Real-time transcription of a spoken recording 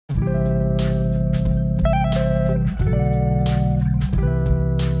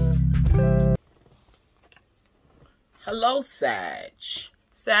Hello, Sag.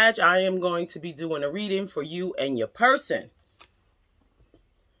 Sag, I am going to be doing a reading for you and your person.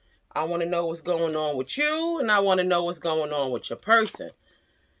 I want to know what's going on with you, and I want to know what's going on with your person.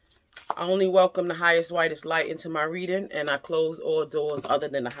 I only welcome the highest, whitest light into my reading, and I close all doors other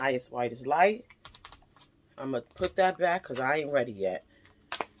than the highest, whitest light. I'm going to put that back because I ain't ready yet.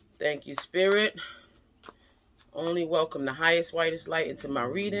 Thank you, Spirit. Only welcome the highest, whitest light into my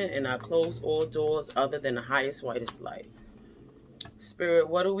reading, and I close all doors other than the highest, whitest light. Spirit,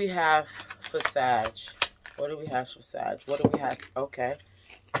 what do we have for Sag? What do we have for Sag? What do we have? Okay.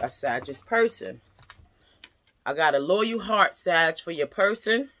 That's Sag's person. I got a loyal heart, Sag, for your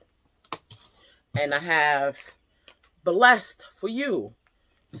person. And I have blessed for you.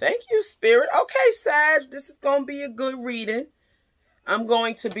 Thank you, Spirit. Okay, Sag, this is going to be a good reading. I'm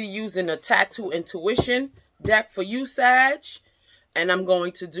going to be using a Tattoo Intuition deck for you, Sag. And I'm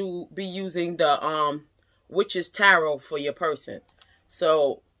going to be using the Witch's Tarot for your person.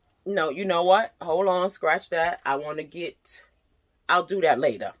 So, no, you know what? Hold on, scratch that. I'll do that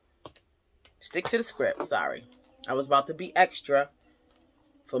later. Stick to the script, sorry. I was about to be extra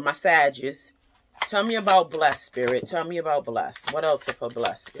for my Sages. Tell me about blessed, Spirit. Tell me about blessed. What else for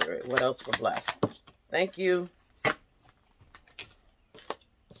blessed, Spirit? What else for blessed? Thank you.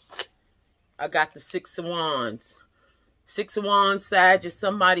 I got the Six of Wands. Six of Wands, Sag, is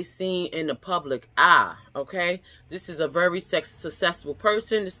somebody seen in the public eye, okay? This is a very successful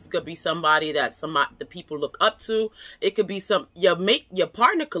person. This is going to be somebody that the people look up to. It could be your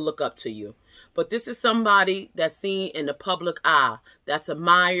partner could look up to you. But this is somebody that's seen in the public eye, that's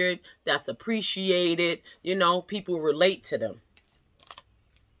admired, that's appreciated. You know, people relate to them.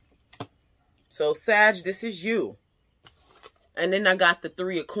 So, Sag, this is you. And then I got the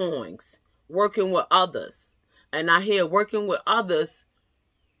Three of Coins. Working with others. And I hear working with others,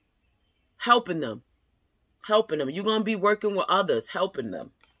 helping them. Helping them. You're going to be working with others, helping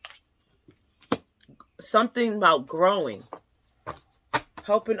them. Something about growing.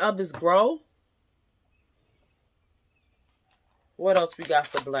 Helping others grow. What else we got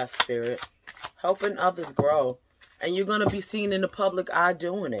for blessed, Spirit? Helping others grow. And you're going to be seen in the public eye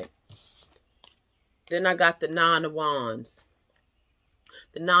doing it. Then I got the Nine of Wands.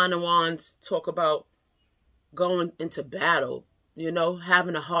 The Nine of Wands talk about going into battle, you know,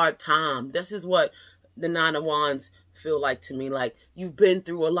 having a hard time. This is what the Nine of Wands feel like to me. Like, you've been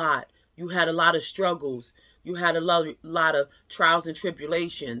through a lot. You had a lot of struggles. You had a lot of trials and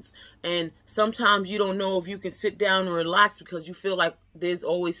tribulations. And sometimes you don't know if you can sit down and relax because you feel like there's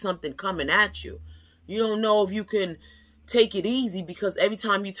always something coming at you. You don't know if you can take it easy because every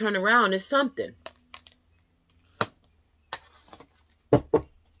time you turn around, there's something.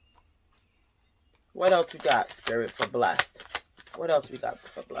 What else we got, Spirit, for blessed? What else we got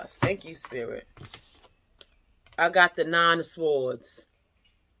for blessed? Thank you, Spirit. I got the Nine of Swords.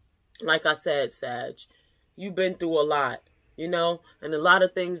 Like I said, Sag, you've been through a lot, you know, and a lot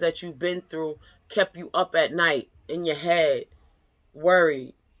of things that you've been through kept you up at night in your head,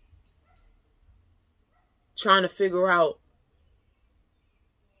 worried, trying to figure out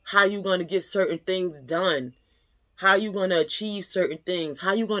how you're going to get certain things done, how you're going to achieve certain things,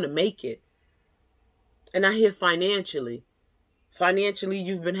 how you're going to make it. And I hear financially. Financially,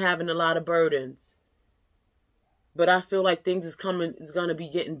 you've been having a lot of burdens. But I feel like things is going to be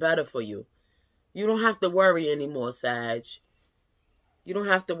getting better for you. You don't have to worry anymore, Sag. You don't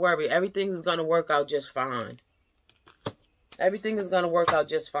have to worry. Everything is going to work out just fine. Everything is going to work out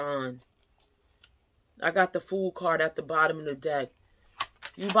just fine. I got the Fool card at the bottom of the deck.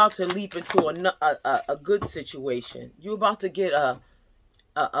 You're about to leap into a good situation. You're about to get a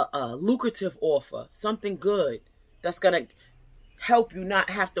lucrative offer, something good that's going to help you not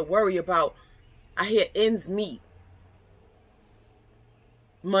have to worry about, I hear, ends meet.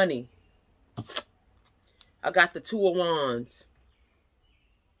 Money. I got the Two of Wands.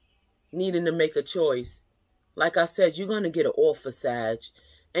 Needing to make a choice. Like I said, you're going to get an offer, Sag.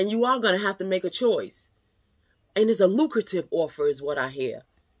 And you are going to have to make a choice. And it's a lucrative offer is what I hear.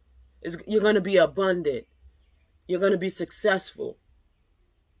 You're going to be abundant. You're going to be successful.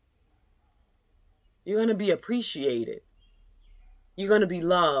 You're going to be appreciated. You're going to be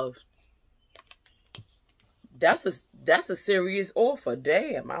loved. That's a serious offer.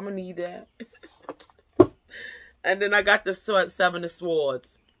 Damn, I'm going to need that. And then I got the Seven of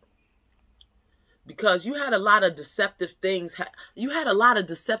Swords. Because you had a lot of deceptive things. You had a lot of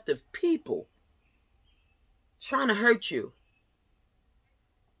deceptive people trying to hurt you.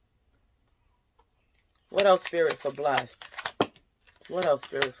 What else, Spirit, for blessed? What else,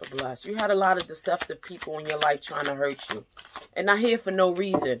 Spirit, for blessed? You had a lot of deceptive people in your life trying to hurt you. And I hear for no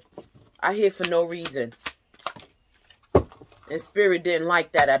reason. I hear for no reason. And Spirit didn't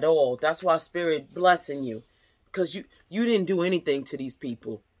like that at all. That's why Spirit blessing you. Because you didn't do anything to these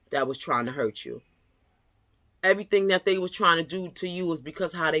people that was trying to hurt you. Everything that they was trying to do to you was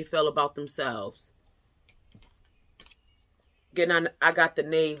because how they felt about themselves. Again, I got the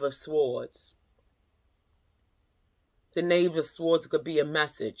Knave of Swords. The Knave of Swords could be a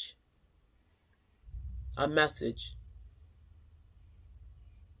message. A message.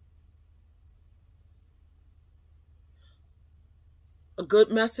 A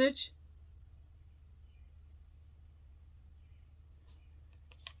good message.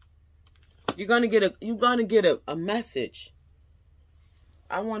 You're gonna get a message.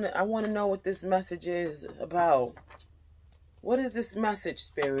 I wanna know what this message is about. What is this message,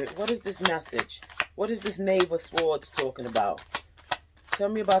 Spirit? What is this message? What is this Knave of Swords talking about? Tell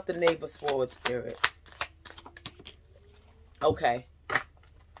me about the Knave of Swords, Spirit. Okay.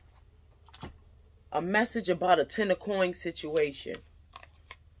 A message about a Ten of Coins situation.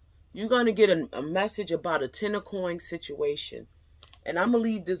 You're going to get a message about a Ten of Coins situation. And I'm going to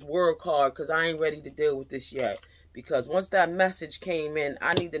leave this World card because I ain't ready to deal with this yet. Because once that message came in,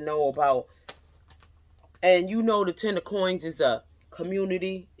 I need to know about... And you know the Ten of Coins is a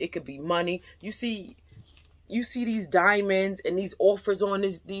community. It could be money. You see these diamonds and these offers on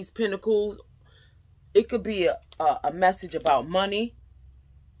these pinnacles. It could be a message about money.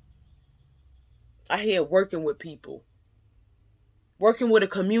 I hear working with people. Working with a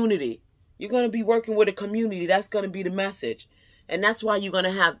community. You're going to be working with a community. That's going to be the message. And that's why you're going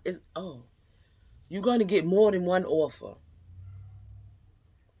to have... you're going to get more than one offer.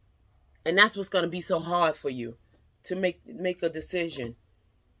 And that's what's going to be so hard for you. To make a decision.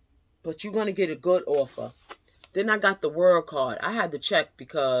 But you're going to get a good offer. Then I got the World card. I had to check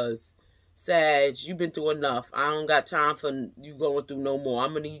because... Sag, you've been through enough. I don't got time for you going through no more.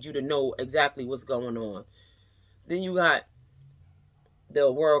 I'm going to need you to know exactly what's going on. Then you got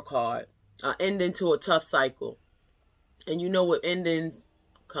the World card. Ending to a tough cycle. And you know with endings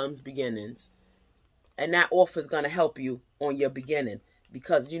comes beginnings. And that offer is going to help you on your beginning.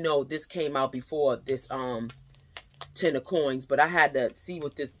 Because, you know, this came out before this Ten of Coins. But I had to see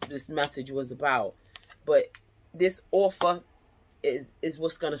what this message was about. But this offer... is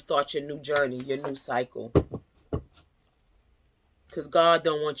what's going to start your new journey, your new cycle. Because God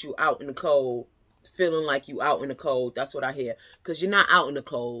don't want you out in the cold, feeling like you out in the cold. That's what I hear. Because you're not out in the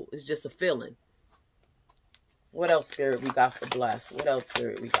cold. It's just a feeling. What else, Spirit, we got for bless? What else,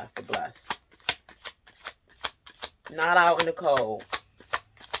 Spirit, we got for bless? Not out in the cold.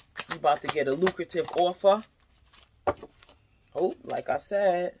 You about to get a lucrative offer. Oh, like I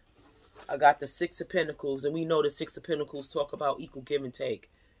said... I got the Six of Pentacles, and we know the Six of Pentacles talk about equal give and take.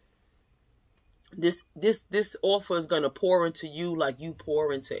 This offer is gonna pour into you like you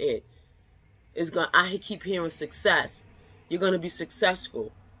pour into it. I keep hearing success. You're gonna be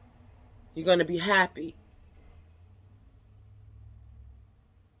successful. You're gonna be happy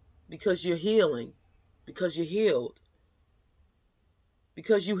because you're healing, because you're healed,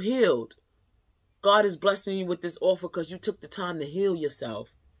 because you healed. God is blessing you with this offer because you took the time to heal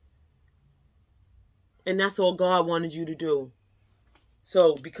yourself. And that's all God wanted you to do.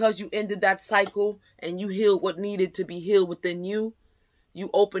 So because you ended that cycle and you healed what needed to be healed within you,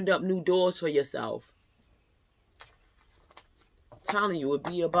 you opened up new doors for yourself. I'm telling you, it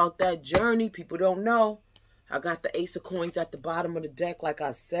be about that journey. People don't know. I got the Ace of Coins at the bottom of the deck, like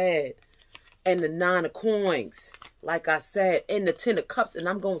I said. And the Nine of Coins, like I said. And the Ten of Cups, and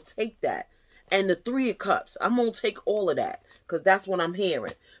I'm going to take that. And the Three of Cups, I'm going to take all of that. Because that's what I'm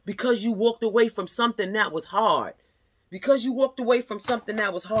hearing. Because you walked away from something that was hard. Because you walked away from something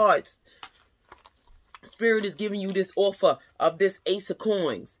that was hard. Spirit is giving you this offer of this Ace of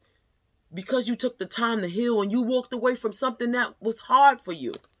Coins. Because you took the time to heal and you walked away from something that was hard for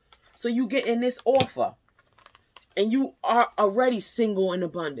you. So you get in this offer. And you are already single and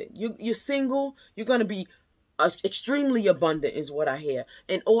abundant. You're single. You're going to be extremely abundant is what I hear.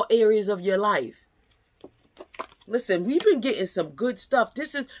 In all areas of your life. Listen, we've been getting some good stuff.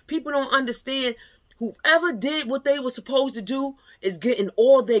 People don't understand. Whoever did what they were supposed to do is getting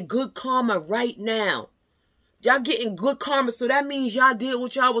all their good karma right now. Y'all getting good karma, so that means y'all did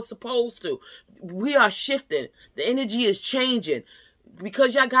what y'all was supposed to. We are shifting. The energy is changing.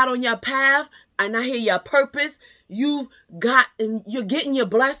 Because y'all got on your path, and I hear your purpose, you're getting your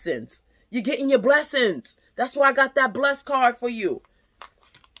blessings. You're getting your blessings. That's why I got that blessed card for you.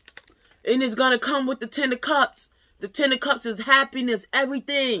 And it's going to come with the Ten of Cups. The Ten of Cups is happiness,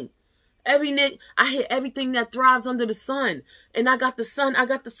 everything. I hear everything that thrives under the sun. And I got the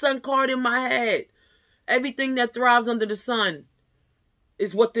sun card in my head. Everything that thrives under the sun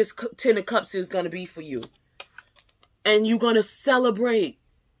is what this Ten of Cups is going to be for you. And you're going to celebrate.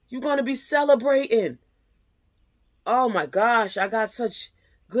 You're going to be celebrating. Oh my gosh, I got such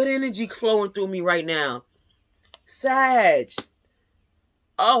good energy flowing through me right now. Sag.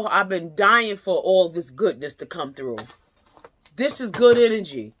 Oh, I've been dying for all this goodness to come through. This is good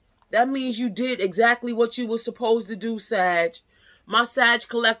energy. That means you did exactly what you were supposed to do, Sag. My Sag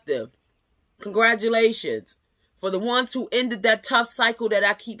collective, congratulations. For the ones who ended that tough cycle that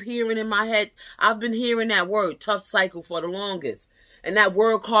I keep hearing in my head, I've been hearing that word, tough cycle, for the longest. And that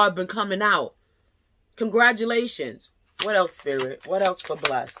word card been coming out. Congratulations. What else, Spirit? What else for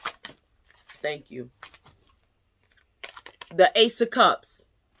bless? Thank you. The Ace of Cups.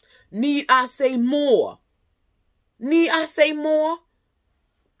 Need I say more? Need I say more?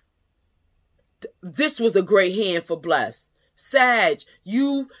 This was a great hand for bless. Sag,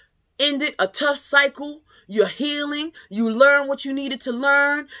 you ended a tough cycle. You're healing. You learn what you needed to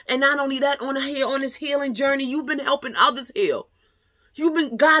learn. And not only that, on this healing journey, you've been helping others heal. You've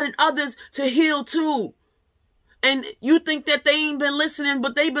been guiding others to heal too. And you think that they ain't been listening,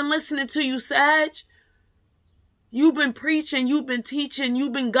 but they've been listening to you, Sag. You've been preaching, you've been teaching,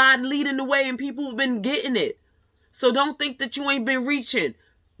 you've been guiding, leading the way, and people have been getting it. So don't think that you ain't been reaching.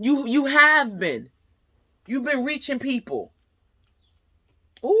 You have been. You've been reaching people.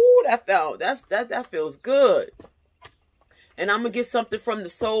 Ooh, that feels good. And I'm gonna get something from the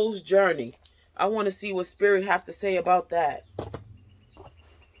soul's journey. I want to see what Spirit have to say about that.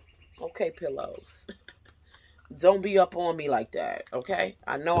 Okay, pillows. Don't be up on me like that, okay?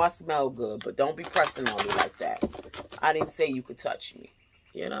 I know I smell good, but don't be pressing on me like that. I didn't say you could touch me.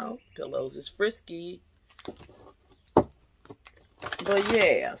 You know, pillows is frisky. But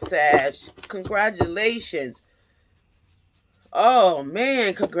yeah, Sag, congratulations. Oh,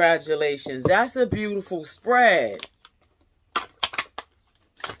 man, congratulations. That's a beautiful spread.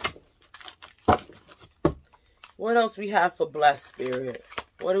 What else we have for blessed, Spirit?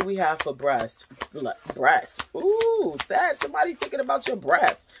 What do we have for breast? Breast. Ooh, Sag, somebody thinking about your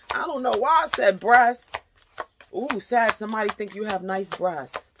breast. I don't know why I said breast. Ooh, Sag, somebody think you have nice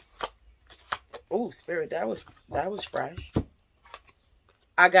breasts. Ooh, Spirit, that was fresh.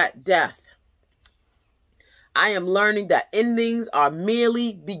 I got death. I am learning that endings are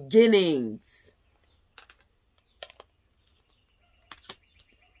merely beginnings.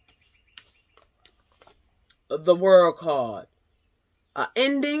 The World card. An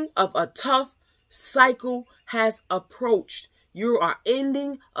ending of a tough cycle has approached. You are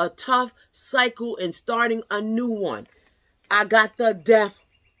ending a tough cycle and starting a new one. I got the death.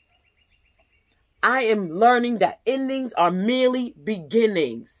 I am learning that endings are merely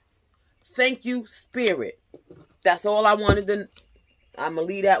beginnings. Thank you, Spirit. That's all I wanted to. I'm going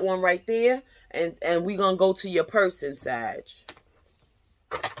to leave that one right there. And we're going to go to your person, Sag.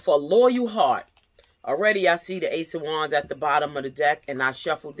 For loyal heart. Already I see the Ace of Wands at the bottom of the deck, and I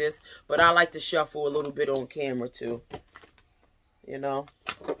shuffled this, but I like to shuffle a little bit on camera too. You know?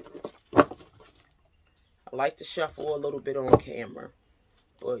 I like to shuffle a little bit on camera.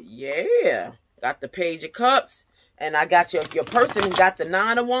 But yeah, got the Page of Cups, and I got your person who got the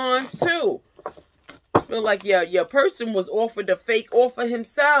Nine of Wands too. I feel like your person was offered a fake offer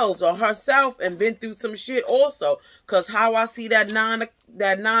himself or herself and been through some shit also. Because how I see that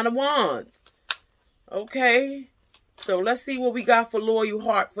nine of Wands. Okay, so let's see what we got for loyal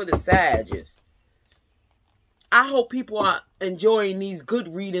heart for the Sagittarius. I hope people are enjoying these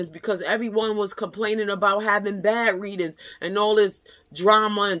good readings because everyone was complaining about having bad readings and all this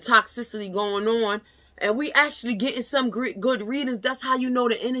drama and toxicity going on. And we actually getting some good readings. That's how you know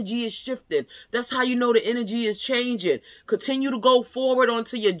the energy is shifting. That's how you know the energy is changing. Continue to go forward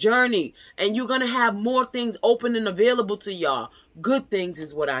onto your journey. And you're going to have more things open and available to y'all. Good things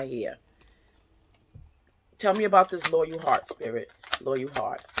is what I hear. Tell me about this loyal heart, Spirit. Loyal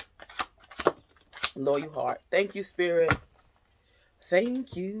heart. Loyal heart. Thank you, Spirit.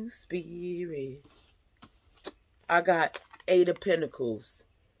 Thank you, Spirit. I got Eight of Pentacles.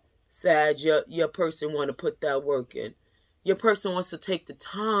 Sag, your person want to put that work in. Your person wants to take the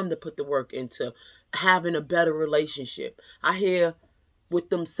time to put the work into having a better relationship. I hear with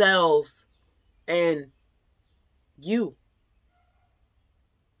themselves and you.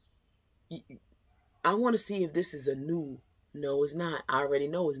 I want to see if this is a new. No, it's not. I already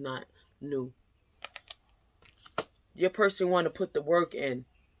know it's not new. Your person want to put the work in.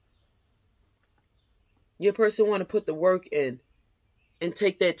 Your person want to put the work in and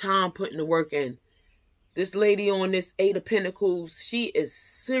take their time putting the work in. This lady on this Eight of Pentacles, she is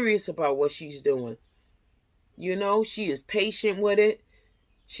serious about what she's doing. You know, she is patient with it.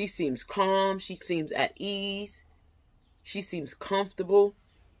 She seems calm. She seems at ease. She seems comfortable.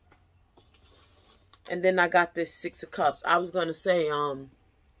 And then I got this Six of Cups. I was going to say,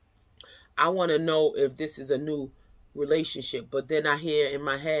 I want to know if this is a new relationship. But then I hear in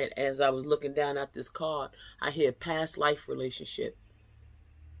my head, as I was looking down at this card, I hear past life relationship.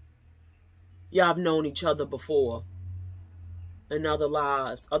 Y'all have known each other before. In other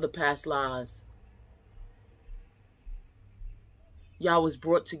lives, other past lives. Y'all was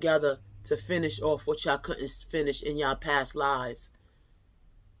brought together to finish off what y'all couldn't finish in y'all past lives.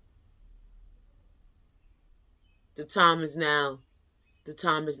 The time is now. The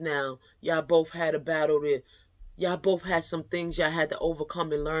time is now. Y'all both had a battle there. Y'all both had some things y'all had to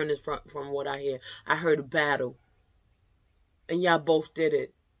overcome and learn from what I hear. I heard a battle. And y'all both did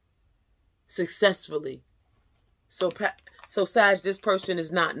it. Successfully. So Sag, this person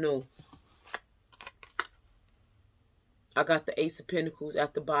is not new. I got the Ace of Pentacles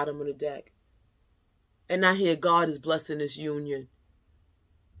at the bottom of the deck. And I hear God is blessing this union.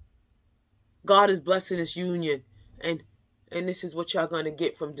 God is blessing this union. And this is what y'all going to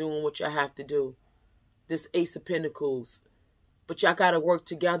get from doing what y'all have to do. This Ace of Pentacles. But y'all got to work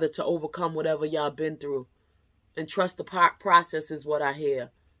together to overcome whatever y'all been through. And trust the process is what I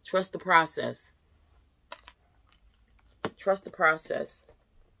hear. Trust the process. Trust the process.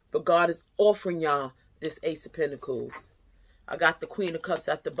 But God is offering y'all this Ace of Pentacles. I got the Queen of Cups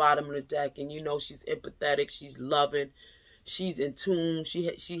at the bottom of the deck. And you know she's empathetic. She's loving. She's in tune.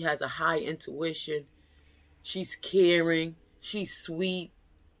 She has a high intuition. She's caring. She's sweet.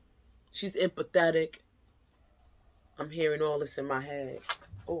 She's empathetic. I'm hearing all this in my head.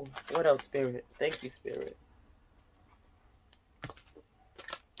 Oh, what else, Spirit? Thank you, Spirit.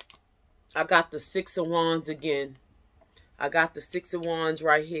 I got the Six of Wands again. I got the Six of Wands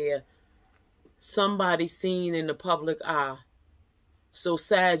right here. Somebody seen in the public eye. So,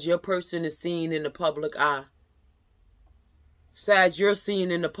 Sag, your person is seen in the public eye. Sag, you're seen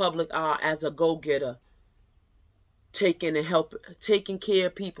in the public eye as a go-getter. Taking care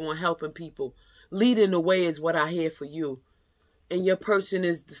of people and helping people. Leading the way is what I hear for you. And your person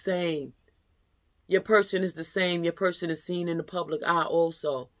is the same. Your person is the same. Your person is seen in the public eye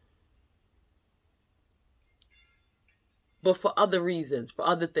also. But for other reasons, for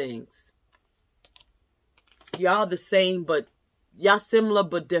other things. Y'all the same, but y'all similar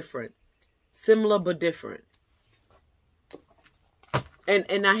but different. Similar but different.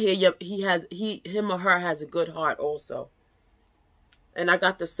 And I hear him or her has a good heart also. And I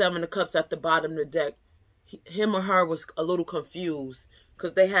got the Seven of Cups at the bottom of the deck. Him or her was a little confused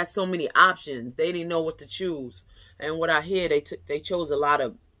because they had so many options. They didn't know what to choose. And what I hear, they chose a lot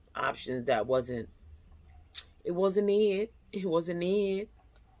of options that wasn't. It wasn't it. It wasn't it.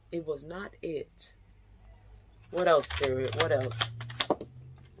 It was not it. What else, Spirit? What else?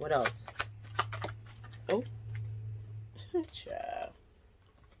 What else? Oh. Child.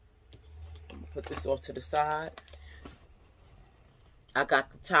 I'm going to put this off to the side. I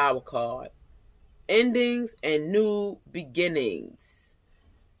got the Tower card. Endings and new beginnings.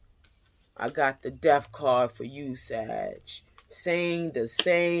 I got the Death card for you, Sag. Saying the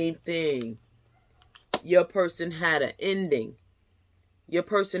same thing. Your person had an ending. Your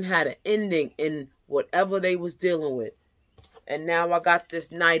person had an ending in whatever they was dealing with. And now I got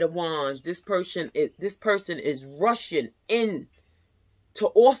this Knight of Wands. This person is rushing in to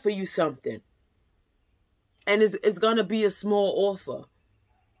offer you something. And it's going to be a small offer.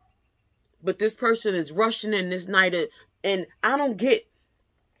 But this person is rushing in, this Knight of, and I don't get,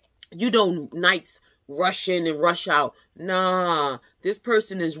 Knights rush in and rush out. Nah, this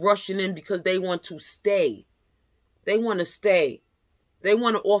person is rushing in because they want to stay. They want to stay. They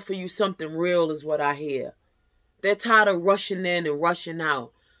want to offer you something real is what I hear. They're tired of rushing in and rushing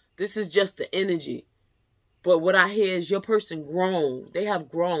out. This is just the energy. But what I hear is your person grown. They have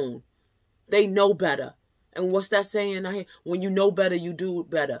grown. They know better. And what's that saying I hear? When you know better, you do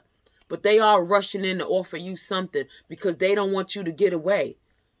better. But they are rushing in to offer you something because they don't want you to get away.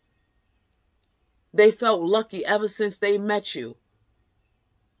 They felt lucky ever since they met you.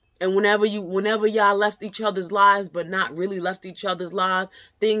 And whenever y'all left each other's lives, but not really left each other's lives,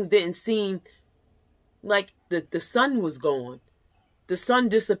 things didn't seem like the sun was gone. The sun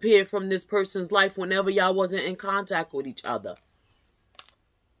disappeared from this person's life whenever y'all wasn't in contact with each other.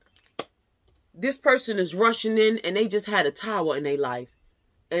 This person is rushing in and they just had a tower in their life.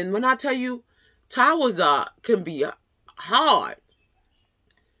 And when I tell you, towers can be hard.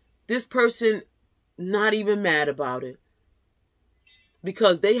 This person not even mad about it.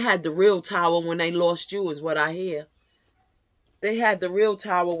 Because they had the real tower when they lost you is what I hear. They had the real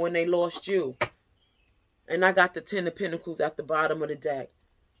tower when they lost you. And I got the Ten of Pentacles at the bottom of the deck.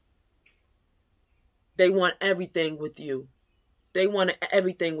 They want everything with you. They want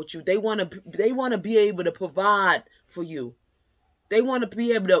everything with you. They want to be able to provide for you. They want to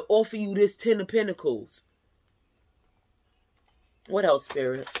be able to offer you this 10 of Pentacles. What else,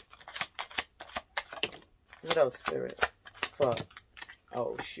 Spirit? What else, Spirit? Fuck.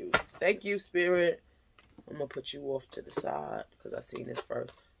 Oh, shoot. Thank you, Spirit. I'm going to put you off to the side because I seen this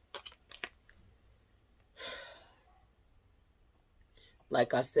first.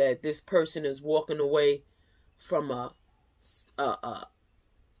 Like I said, this person is walking away from a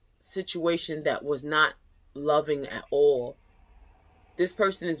situation that was not loving at all. This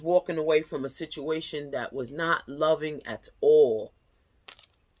person is walking away from a situation that was not loving at all.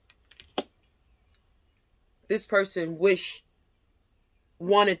 This person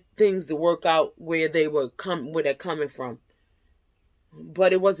wanted things to work out where they're coming from,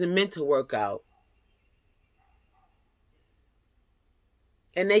 but it wasn't meant to work out.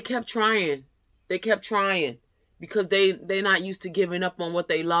 And they kept trying. They kept trying because they're not used to giving up on what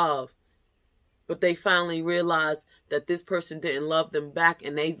they love. But they finally realized that this person didn't love them back,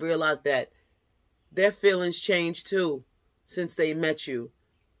 and they realized that their feelings changed too since they met you.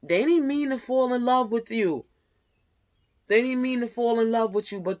 They didn't mean to fall in love with you. They didn't mean to fall in love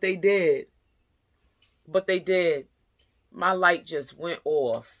with you, but they did. But they did. My light just went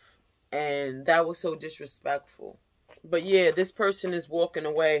off, and that was so disrespectful. But yeah, this person is walking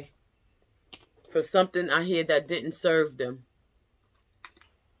away for something I hear that didn't serve them.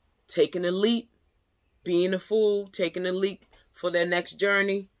 Taking a leap, being a fool, taking a leap for their next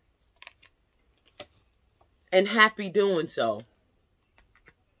journey, and happy doing so.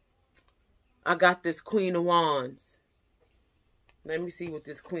 I got this Queen of Wands. Let me see what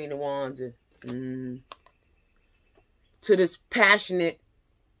this Queen of Wands is. To this passionate,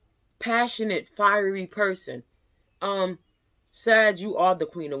 fiery person. Sag, you are the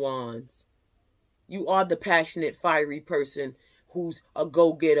Queen of Wands. You are the passionate, fiery person who's a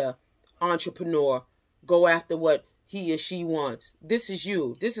go-getter, entrepreneur, go after what he or she wants. This is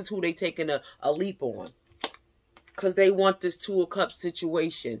you. This is who they taking a leap on. Because they want this Two of Cups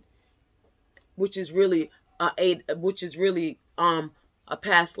situation, which is really a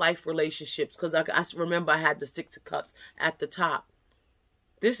past life relationships. Because I remember I had the Six of Cups at the top.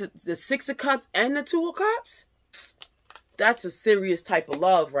 This is the Six of Cups and the Two of Cups. That's a serious type of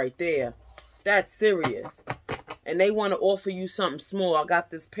love right there. That's serious. And they want to offer you something small. I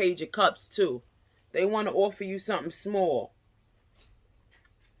got this Page of Cups too. They want to offer you something small.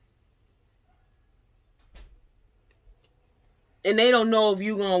 And they don't know if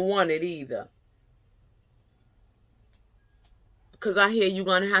you're going to want it either. Because I hear you're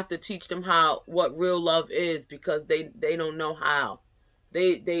going to have to teach them what real love is, because they don't know how.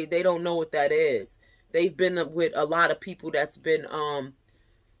 They don't know what that is. They've been with a lot of people that's been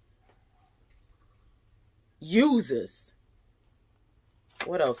users.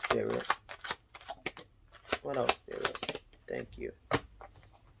 What else, Spirit? What else, Spirit? Thank you.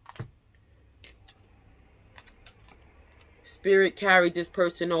 Spirit carried this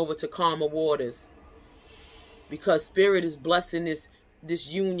person over to calmer waters. Because Spirit is blessing this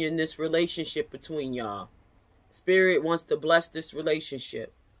union, this relationship between y'all. Spirit wants to bless this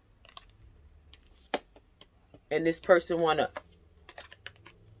relationship. And this person want to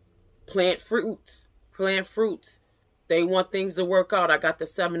plant fruits. Plant fruits. They want things to work out. I got the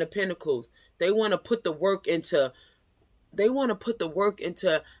Seven of Pentacles. They want to put the work into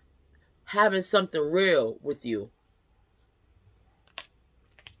having something real with you.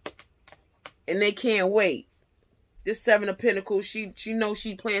 And they can't wait. This Seven of Pentacles, she knows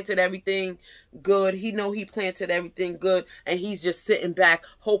she planted everything good. He know he planted everything good. And he's just sitting back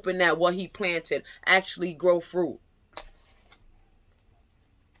hoping that what he planted actually grow fruit.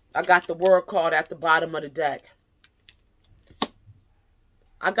 I got the World card at the bottom of the deck.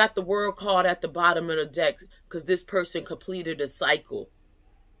 I got the World card at the bottom of the deck because this person completed a cycle.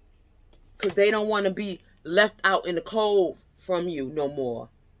 Because they don't want to be left out in the cold from you no more.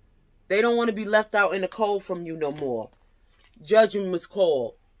 They don't want to be left out in the cold from you no more. Judgment was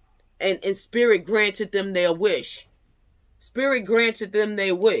called. And Spirit granted them their wish. Spirit granted them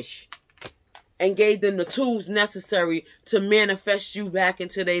their wish. And gave them the tools necessary to manifest you back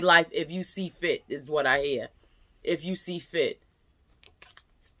into their life if you see fit, is what I hear. If you see fit.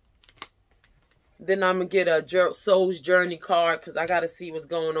 Then I'm going to get a Soul's Journey card because I got to see what's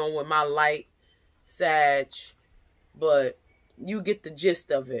going on with my light, Sag. But you get the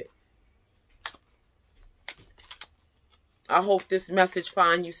gist of it. I hope this message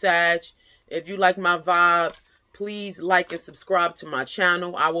finds you, Sag. If you like my vibe, please like and subscribe to my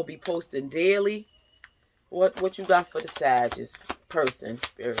channel. I will be posting daily. What you got for the Sagittarius person,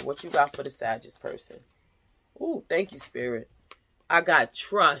 Spirit? What you got for the Sagittarius person? Ooh, thank you, Spirit. I got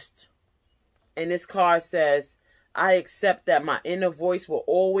trust. And this card says, I accept that my inner voice will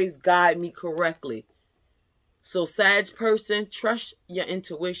always guide me correctly. So, Sag person, trust your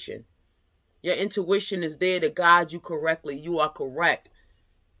intuition. Your intuition is there to guide you correctly. You are correct.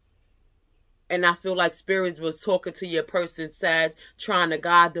 And I feel like spirits was talking to your person, Sag, trying to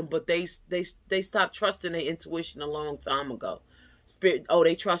guide them, but they stopped trusting their intuition a long time ago. Spirit, oh,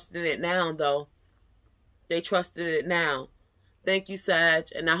 they trusting it now, though. They trusted it now. Thank you, Sag.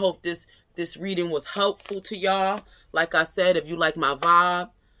 And I hope this reading was helpful to y'all. Like I said, if you like my vibe,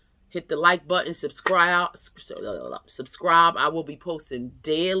 hit the like button, subscribe. I will be posting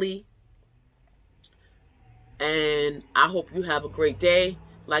daily. And I hope you have a great day.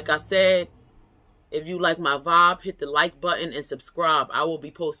 Like I said, if you like my vibe, hit the like button and subscribe. I will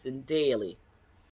be posting daily.